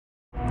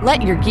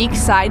Let your geek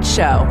side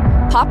show.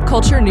 Pop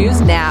culture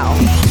news now.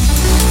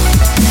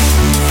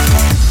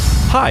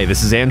 Hi,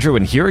 this is Andrew,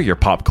 and here are your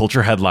pop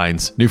culture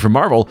headlines. New from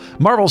Marvel,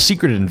 Marvel's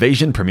Secret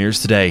Invasion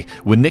premieres today.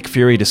 When Nick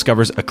Fury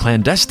discovers a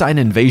clandestine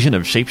invasion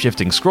of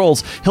shapeshifting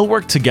Skrulls, he'll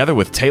work together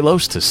with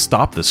Talos to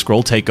stop the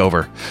Skrull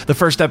takeover. The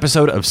first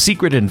episode of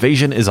Secret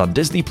Invasion is on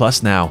Disney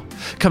Plus now.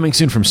 Coming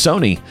soon from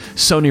Sony,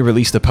 Sony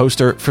released a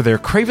poster for their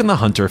Kraven the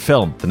Hunter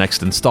film, the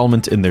next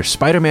installment in their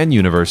Spider-Man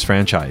Universe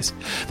franchise.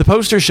 The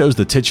poster shows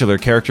the titular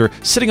character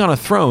sitting on a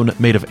throne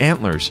made of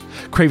antlers.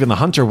 Kraven the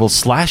Hunter will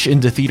slash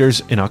into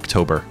theaters in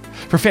October.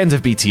 For fans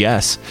of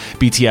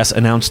BTS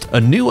announced a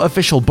new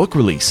official book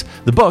release.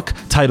 The book,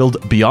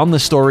 titled Beyond the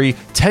Story,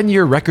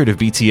 10-Year Record of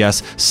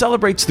BTS,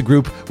 celebrates the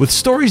group with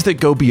stories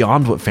that go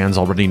beyond what fans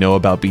already know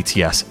about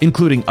BTS,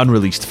 including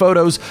unreleased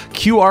photos,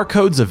 QR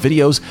codes of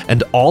videos,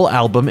 and all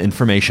album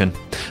information.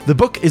 The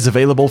book is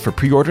available for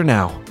pre-order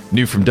now.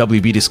 New from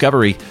WB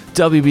Discovery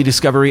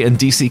and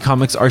DC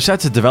Comics are set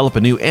to develop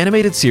a new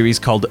animated series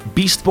called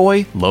Beast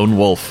Boy Lone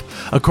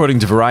Wolf. According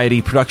to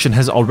Variety, production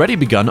has already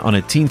begun on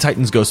a Teen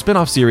Titans Go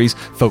spin-off series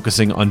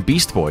focusing on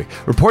Beast Boy.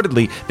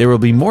 Reportedly, there will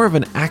be more of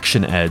an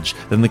action edge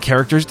than the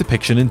character's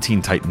depiction in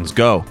Teen Titans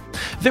Go.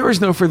 There is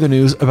no further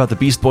news about the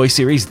Beast Boy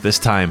series this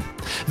time.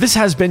 This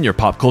has been your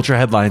Pop Culture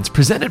Headlines,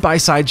 presented by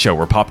Sideshow,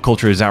 where pop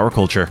culture is our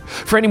culture.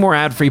 For any more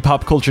ad-free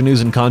pop culture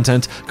news and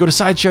content, go to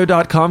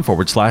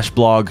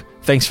sideshow.com/blog.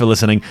 Thanks for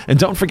listening, and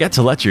don't forget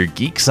to let your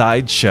geek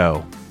side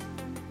show.